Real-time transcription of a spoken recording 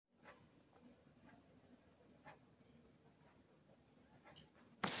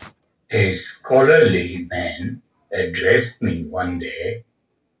A scholarly man addressed me one day.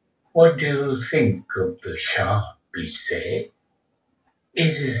 "What do you think of the Shah?" he said.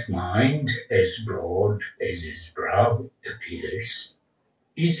 "Is his mind as broad as his brow appears?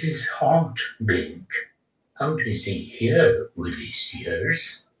 Is his heart big? How does he hear with his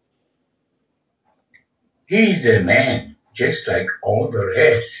ears? He is a man just like all the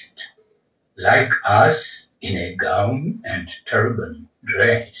rest, like us in a gown and turban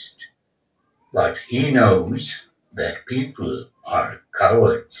dressed. But he knows that people are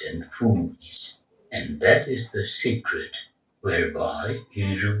cowards and fools, and that is the secret whereby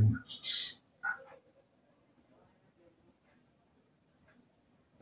he rules.